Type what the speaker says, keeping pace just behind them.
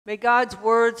May God's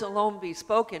words alone be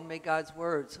spoken. May God's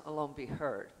words alone be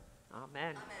heard.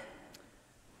 Amen.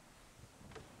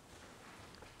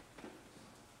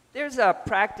 There's a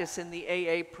practice in the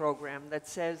AA program that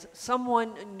says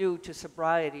someone new to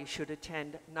sobriety should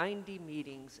attend 90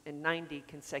 meetings in 90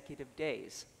 consecutive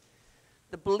days.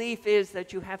 The belief is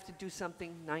that you have to do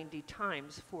something 90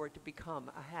 times for it to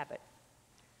become a habit.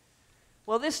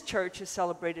 Well, this church has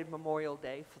celebrated Memorial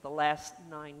Day for the last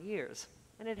 9 years,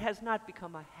 and it has not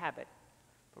become a habit,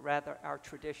 but rather our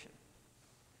tradition.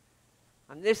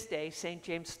 On this day, St.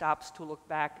 James stops to look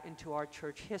back into our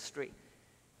church history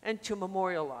and to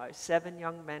memorialize 7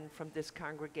 young men from this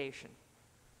congregation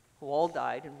who all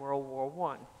died in World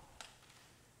War I.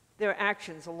 Their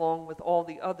actions, along with all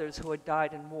the others who had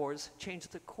died in wars,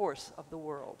 changed the course of the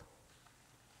world.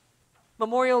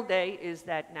 Memorial Day is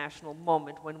that national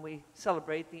moment when we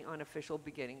celebrate the unofficial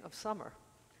beginning of summer.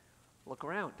 Look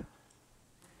around.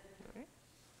 Right?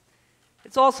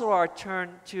 It's also our turn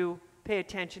to pay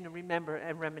attention and remember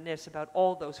and reminisce about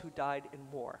all those who died in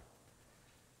war.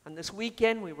 On this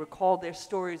weekend, we recall their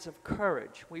stories of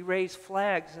courage. We raise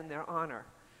flags in their honor.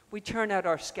 We turn out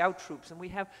our scout troops, and we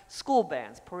have school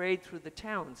bands parade through the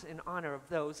towns in honor of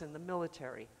those in the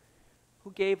military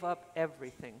who gave up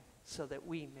everything so that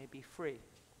we may be free.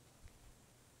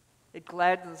 It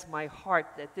gladdens my heart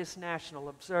that this national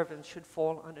observance should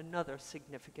fall on another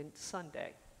significant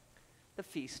Sunday, the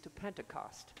Feast of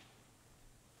Pentecost.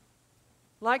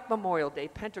 Like Memorial Day,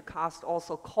 Pentecost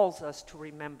also calls us to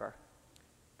remember,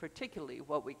 particularly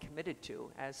what we committed to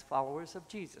as followers of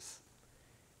Jesus.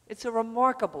 It's a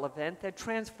remarkable event that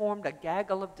transformed a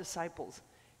gaggle of disciples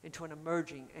into an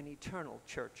emerging and eternal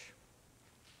church.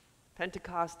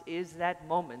 Pentecost is that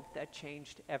moment that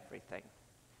changed everything.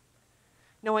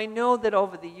 Now, I know that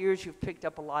over the years you've picked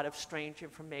up a lot of strange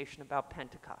information about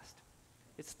Pentecost.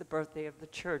 It's the birthday of the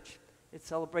church. It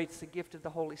celebrates the gift of the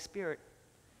Holy Spirit.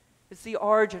 It's the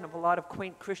origin of a lot of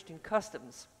quaint Christian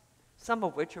customs, some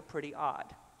of which are pretty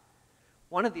odd.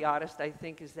 One of the oddest, I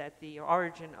think, is that the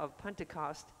origin of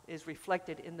Pentecost is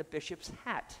reflected in the bishop's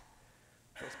hat.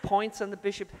 Those points on the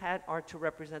bishop's hat are to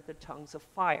represent the tongues of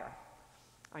fire.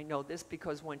 I know this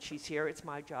because when she's here, it's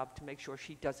my job to make sure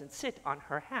she doesn't sit on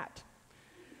her hat.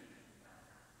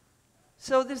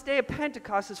 So this day of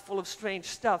Pentecost is full of strange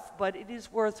stuff, but it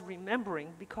is worth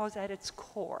remembering because at its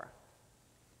core,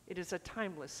 it is a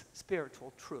timeless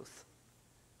spiritual truth.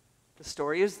 The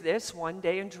story is this: one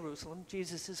day in Jerusalem,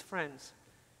 Jesus' friends,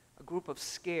 a group of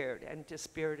scared and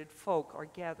dispirited folk, are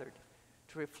gathered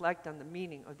to reflect on the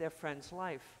meaning of their friend's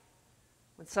life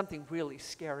when something really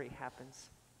scary happens.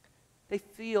 They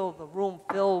feel the room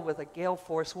fill with a gale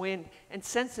force wind and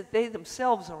sense that they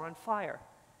themselves are on fire.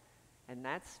 And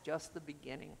that's just the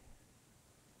beginning.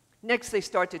 Next, they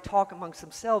start to talk amongst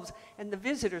themselves, and the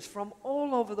visitors from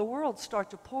all over the world start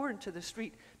to pour into the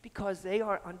street because they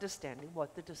are understanding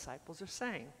what the disciples are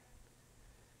saying.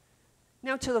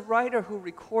 Now, to the writer who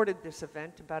recorded this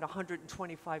event about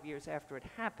 125 years after it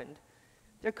happened,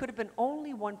 there could have been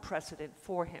only one precedent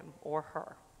for him or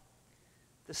her: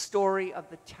 the story of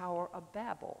the Tower of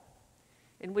Babel,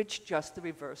 in which just the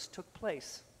reverse took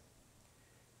place.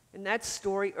 In that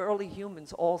story, early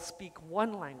humans all speak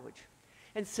one language,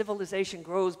 and civilization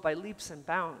grows by leaps and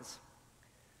bounds.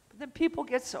 But then people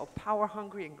get so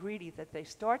power-hungry and greedy that they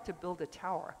start to build a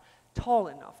tower tall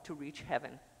enough to reach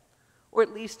heaven, or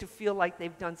at least to feel like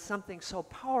they've done something so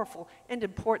powerful and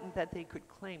important that they could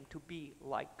claim to be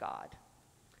like God.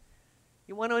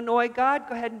 You want to annoy God?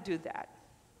 Go ahead and do that.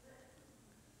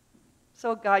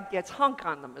 So God gets hunk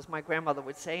on them, as my grandmother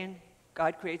would say, and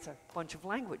God creates a bunch of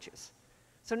languages.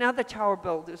 So now the tower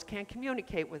builders can't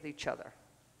communicate with each other.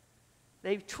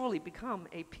 They've truly become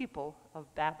a people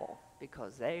of Babel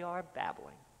because they are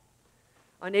babbling.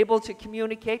 Unable to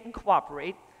communicate and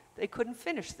cooperate, they couldn't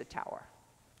finish the tower.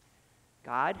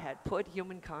 God had put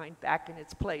humankind back in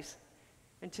its place,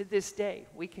 and to this day,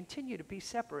 we continue to be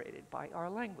separated by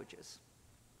our languages.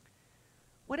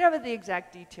 Whatever the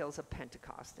exact details of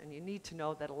Pentecost, and you need to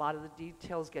know that a lot of the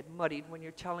details get muddied when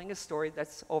you're telling a story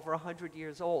that's over 100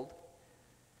 years old,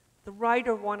 the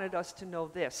writer wanted us to know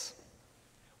this: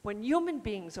 when human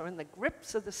beings are in the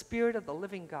grips of the Spirit of the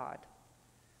living God,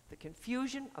 the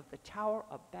confusion of the Tower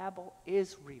of Babel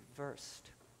is reversed.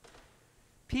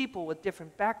 People with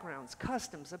different backgrounds,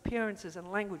 customs, appearances,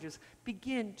 and languages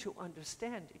begin to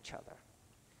understand each other.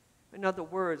 In other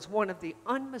words, one of the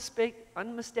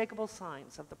unmistakable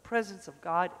signs of the presence of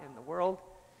God in the world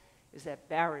is that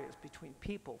barriers between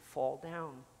people fall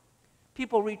down.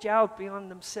 People reach out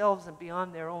beyond themselves and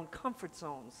beyond their own comfort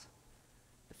zones.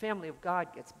 The family of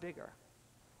God gets bigger,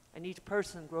 and each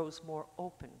person grows more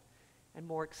open and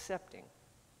more accepting.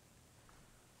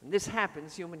 When this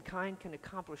happens, humankind can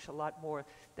accomplish a lot more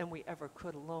than we ever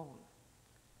could alone.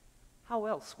 How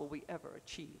else will we ever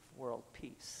achieve world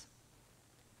peace?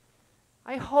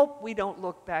 I hope we don't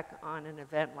look back on an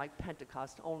event like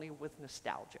Pentecost only with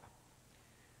nostalgia.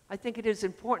 I think it is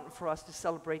important for us to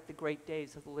celebrate the great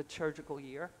days of the liturgical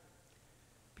year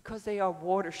because they are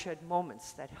watershed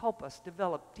moments that help us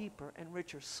develop deeper and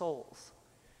richer souls.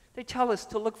 They tell us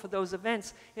to look for those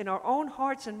events in our own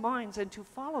hearts and minds and to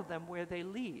follow them where they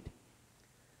lead.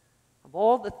 Of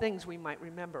all the things we might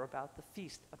remember about the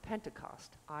Feast of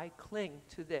Pentecost, I cling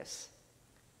to this.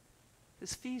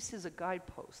 This feast is a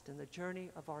guidepost in the journey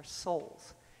of our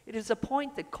souls. It is a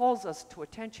point that calls us to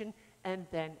attention and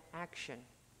then action.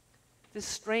 This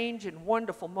strange and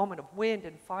wonderful moment of wind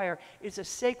and fire is a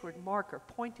sacred marker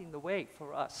pointing the way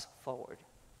for us forward.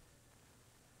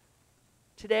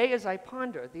 Today, as I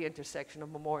ponder the intersection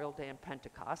of Memorial Day and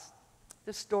Pentecost,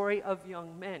 the story of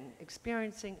young men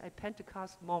experiencing a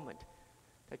Pentecost moment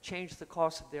that changed the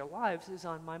course of their lives is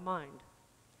on my mind.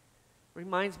 It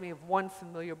reminds me of one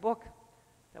familiar book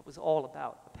that was all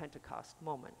about a Pentecost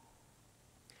moment.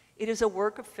 It is a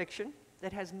work of fiction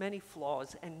that has many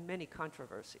flaws and many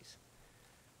controversies.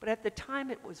 But at the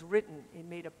time it was written, it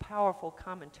made a powerful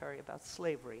commentary about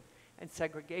slavery and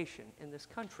segregation in this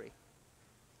country.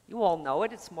 You all know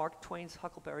it. It's Mark Twain's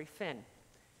Huckleberry Finn.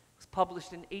 It was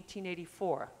published in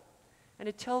 1884. And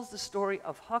it tells the story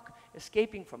of Huck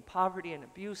escaping from poverty and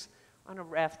abuse on a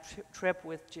raft trip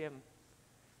with Jim.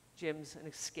 Jim's an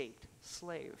escaped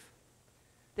slave.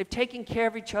 They've taken care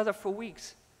of each other for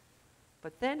weeks.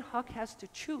 But then Huck has to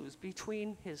choose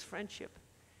between his friendship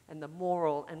and the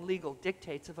moral and legal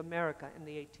dictates of America in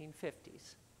the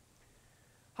 1850s.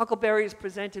 Huckleberry is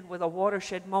presented with a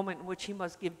watershed moment in which he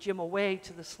must give Jim away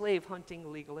to the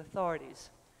slave-hunting legal authorities.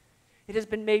 It has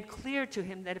been made clear to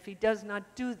him that if he does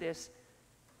not do this,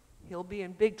 he'll be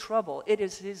in big trouble. It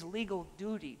is his legal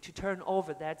duty to turn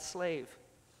over that slave,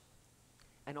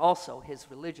 and also his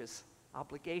religious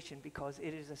obligation, because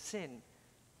it is a sin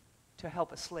to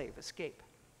help a slave escape.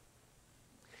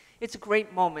 It's a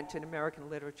great moment in American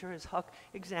literature as Huck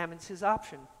examines his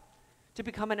option: to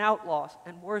become an outlaw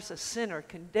and worse, a sinner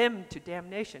condemned to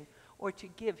damnation, or to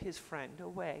give his friend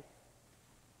away.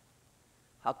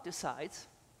 Huck decides,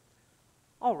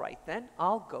 all right then,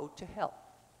 I'll go to hell.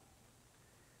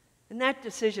 In that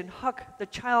decision, Huck, the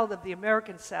child of the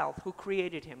American South who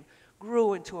created him,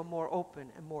 grew into a more open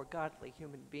and more godly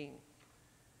human being.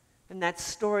 In that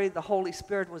story, the Holy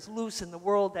Spirit was loose in the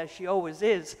world as she always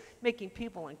is, making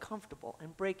people uncomfortable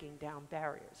and breaking down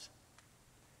barriers.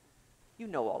 You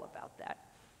know all about that.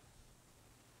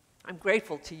 I'm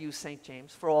grateful to you, St.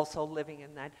 James, for also living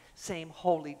in that same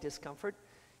holy discomfort.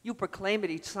 You proclaim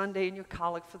it each Sunday in your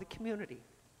collect for the community.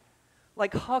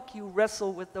 Like Huck, you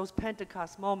wrestle with those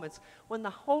Pentecost moments when the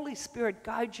Holy Spirit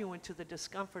guides you into the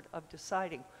discomfort of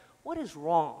deciding what is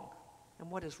wrong and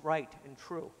what is right and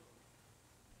true.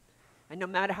 And no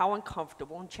matter how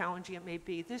uncomfortable and challenging it may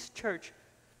be, this church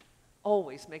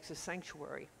always makes a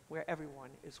sanctuary where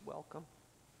everyone is welcome.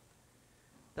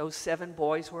 Those 7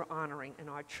 boys we're honoring in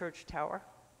our church tower,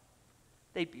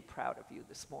 they'd be proud of you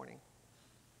this morning.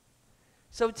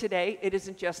 So today, it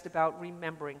isn't just about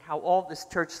remembering how all this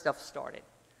church stuff started.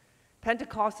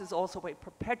 Pentecost is also a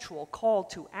perpetual call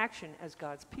to action as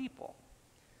God's people.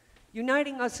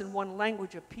 Uniting us in one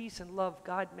language of peace and love,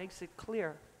 God makes it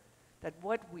clear that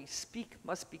what we speak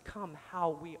must become how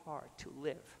we are to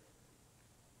live.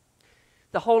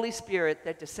 The Holy Spirit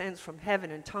that descends from heaven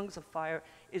in tongues of fire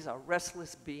is a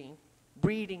restless being,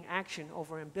 breeding action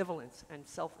over ambivalence and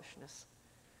selfishness.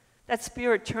 That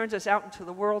Spirit turns us out into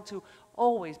the world to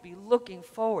always be looking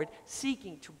forward,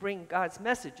 seeking to bring God's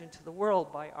message into the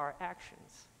world by our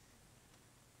actions.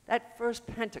 That first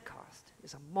Pentecost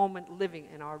is a moment living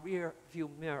in our rear view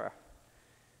mirror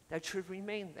that should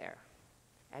remain there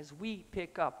as we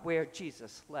pick up where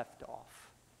Jesus left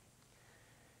off.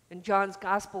 In John's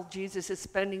Gospel, Jesus is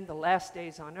spending the last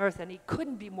days on earth, and he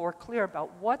couldn't be more clear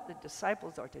about what the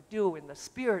disciples are to do in the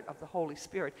spirit of the Holy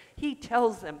Spirit. He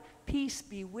tells them, "Peace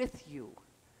be with you."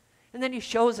 And then he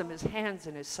shows them his hands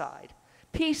and his side.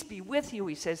 "Peace be with you,"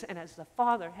 he says, "and as the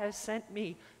Father has sent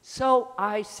me, so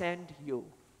I send you."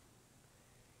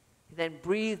 He then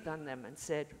breathed on them and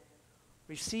said,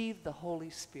 "Receive the Holy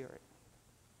Spirit."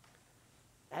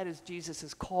 That is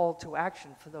Jesus' call to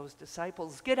action for those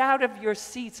disciples. Get out of your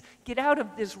seats. Get out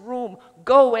of this room.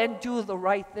 Go and do the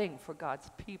right thing for God's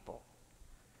people.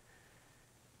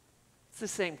 It's the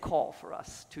same call for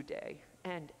us today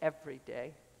and every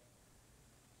day.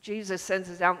 Jesus sends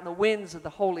us out in the winds of the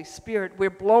Holy Spirit.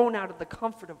 We're blown out of the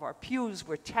comfort of our pews.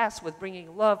 We're tasked with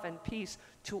bringing love and peace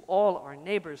to all our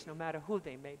neighbors, no matter who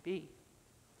they may be.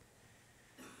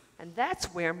 And that's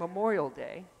where Memorial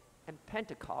Day and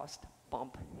Pentecost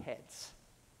bump heads.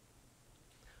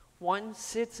 One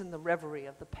sits in the reverie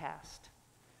of the past,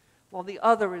 while the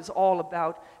other is all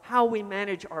about how we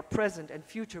manage our present and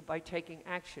future by taking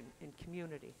action in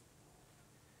community.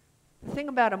 The thing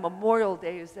about a Memorial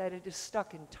Day is that it is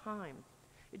stuck in time.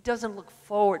 It doesn't look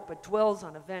forward, but dwells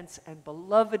on events and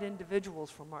beloved individuals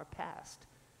from our past.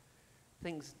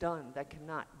 Things done that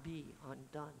cannot be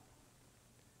undone.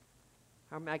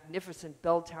 Our magnificent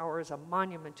bell tower is a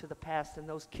monument to the past and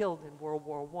those killed in World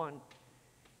War I.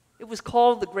 It was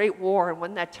called the Great War, and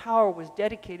when that tower was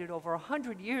dedicated over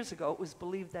 100 years ago, it was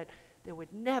believed that there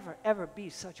would never, ever be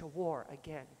such a war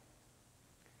again.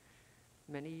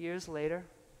 Many years later,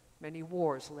 many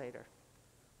wars later,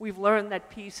 we've learned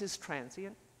that peace is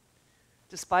transient.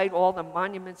 Despite all the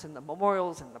monuments and the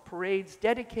memorials and the parades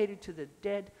dedicated to the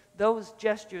dead, those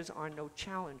gestures are no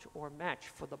challenge or match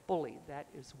for the bully that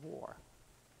is war.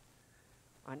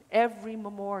 On every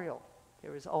memorial,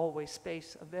 there is always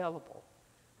space available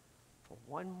for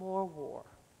one more war,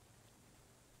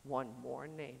 one more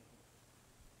name.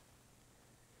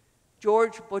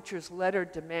 George Butcher's letter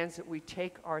demands that we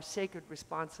take our sacred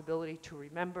responsibility to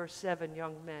remember 7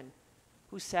 young men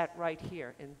who sat right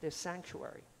here in this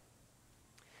sanctuary.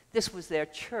 This was their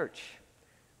church.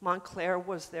 Montclair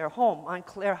was their home.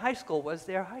 Montclair High School was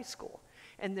their high school.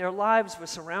 And their lives were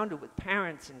surrounded with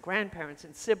parents and grandparents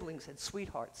and siblings and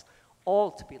sweethearts,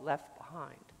 all to be left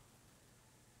behind.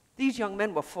 These young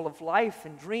men were full of life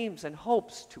and dreams and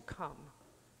hopes to come.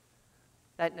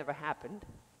 That never happened.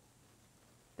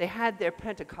 They had their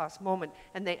Pentecost moment,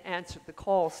 and they answered the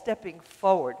call, stepping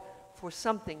forward for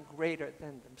something greater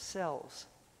than themselves,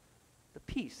 the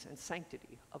peace and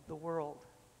sanctity of the world.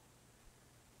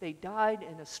 They died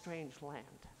in a strange land,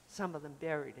 some of them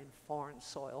buried in foreign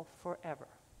soil forever.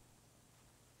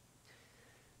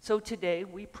 So today,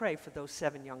 we pray for those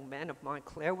 7 young men of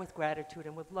Montclair with gratitude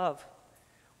and with love.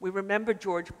 We remember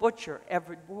George Butcher,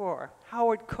 Everett Moore,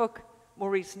 Howard Cook,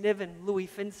 Maurice Niven, Louis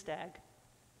Finstag,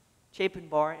 Chapin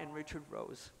Barr, and Richard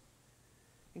Rose.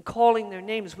 In calling their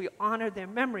names, we honor their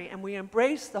memory, and we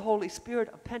embrace the Holy Spirit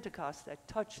of Pentecost that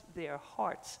touched their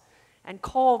hearts and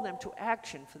called them to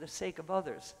action for the sake of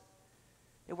others.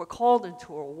 They were called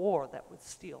into a war that would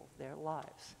steal their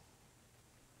lives,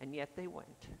 and yet they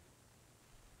went.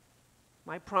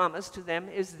 My promise to them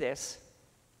is this: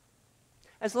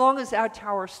 as long as our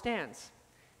tower stands,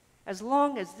 as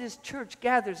long as this church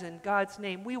gathers in God's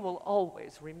name, we will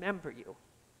always remember you.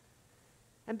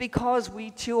 And because we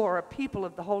too are a people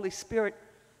of the Holy Spirit,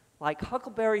 like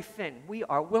Huckleberry Finn, we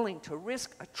are willing to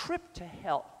risk a trip to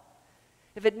hell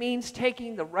if it means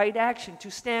taking the right action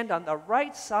to stand on the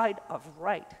right side of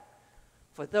right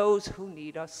for those who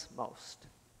need us most.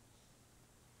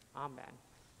 Amen.